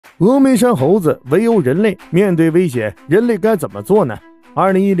峨眉山猴子围殴人类，面对威胁，人类该怎么做呢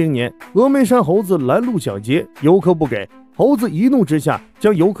？2010年，峨眉山猴子拦路抢劫，游客不给，猴子一怒之下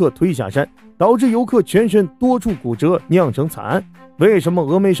将游客推下山，导致游客全身多处骨折，酿成惨案。为什么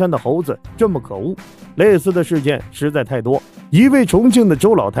峨眉山的猴子这么可恶？类似的事件实在太多。一位重庆的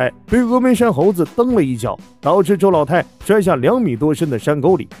周老太被峨眉山猴子蹬了一脚，导致周老太摔下2米多深的山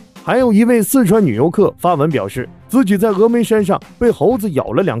沟里。还有一位四川女游客发文表示，自己在峨眉山上被猴子咬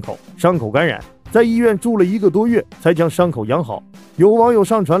了2口，伤口感染，在医院住了1个多月才将伤口养好。有网友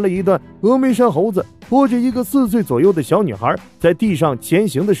上传了一段峨眉山猴子拖着一个4岁左右的小女孩在地上前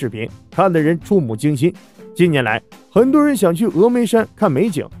行的视频，看得人触目惊心。近年来，很多人想去峨眉山看美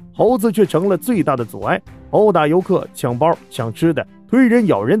景，猴子却成了最大的阻碍，殴打游客、抢包、抢吃的、推人、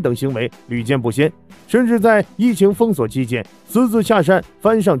咬人等行为屡见不鲜，甚至在疫情封锁期间私自下山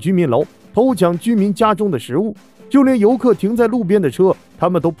翻上居民楼，偷抢居民家中的食物，就连游客停在路边的车他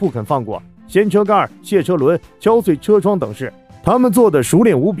们都不肯放过，掀车盖、卸车轮、敲碎车窗等事他们做得熟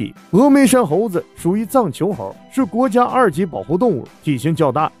练无比。峨眉山猴子属于藏球猴，是国家2级保护动物，体型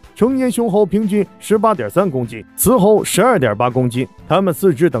较大，成年雄猴平均 18.3 公斤，雌猴 12.8 公斤。它们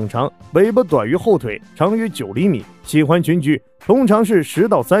4肢等长，尾巴短于后腿，长约9厘米，喜欢群居，通常是10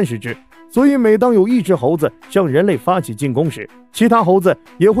到30只。所以每当有一只猴子向人类发起进攻时，其他猴子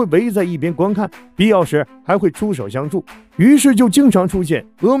也会围在一边观看，必要时还会出手相助。于是就经常出现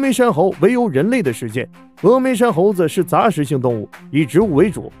峨眉山猴围殴人类的事件。峨眉山猴子是杂食性动物，以植物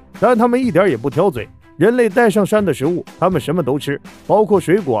为主，但它们一点也不挑嘴，人类带上山的食物它们什么都吃，包括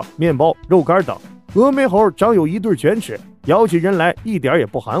水果、面包、肉干等。峨眉猴长有1对犬齿，咬起人来一点也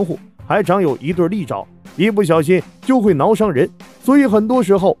不含糊，还长有1对利爪，一不小心就会挠伤人，所以很多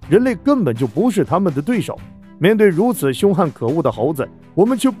时候人类根本就不是他们的对手。面对如此凶悍可恶的猴子，我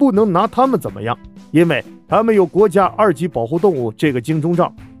们却不能拿他们怎么样，因为他们有国家2级保护动物这个金钟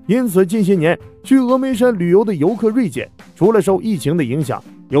罩。因此近些年去峨眉山旅游的游客锐减，除了受疫情的影响，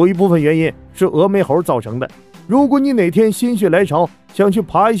有一部分原因是峨眉猴造成的。如果你哪天心血来潮想去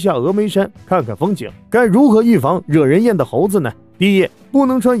爬一下峨眉山看看风景，该如何预防惹人厌的猴子呢？第一，不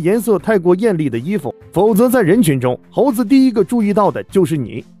能穿颜色太过艳丽的衣服，否则在人群中猴子第一个注意到的就是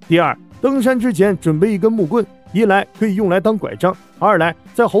你。第二，登山之前准备一根木棍，一来可以用来当拐杖，二来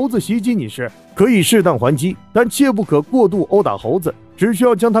在猴子袭击你时可以适当还击，但切不可过度殴打猴子，只需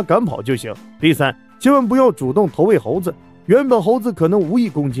要将它赶跑就行。第三，千万不要主动投喂猴子，原本猴子可能无意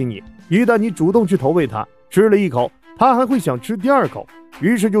攻击你，一旦你主动去投喂它，吃了1口，它还会想吃第2口，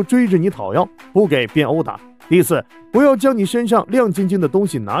于是就追着你讨要，不给便殴打。第四，不要将你身上亮晶晶的东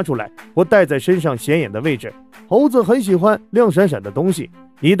西拿出来，或戴在身上显眼的位置。猴子很喜欢亮闪闪的东西，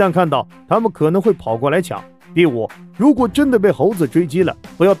一旦看到，它们可能会跑过来抢。第五，如果真的被猴子追击了，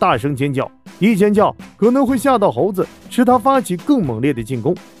不要大声尖叫，一尖叫可能会吓到猴子，使它发起更猛烈的进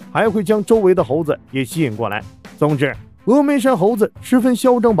攻，还会将周围的猴子也吸引过来。总之，峨眉山猴子十分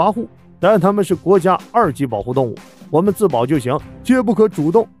嚣张跋扈，但它们是国家2级保护动物，我们自保就行，绝不可主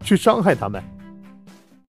动去伤害它们。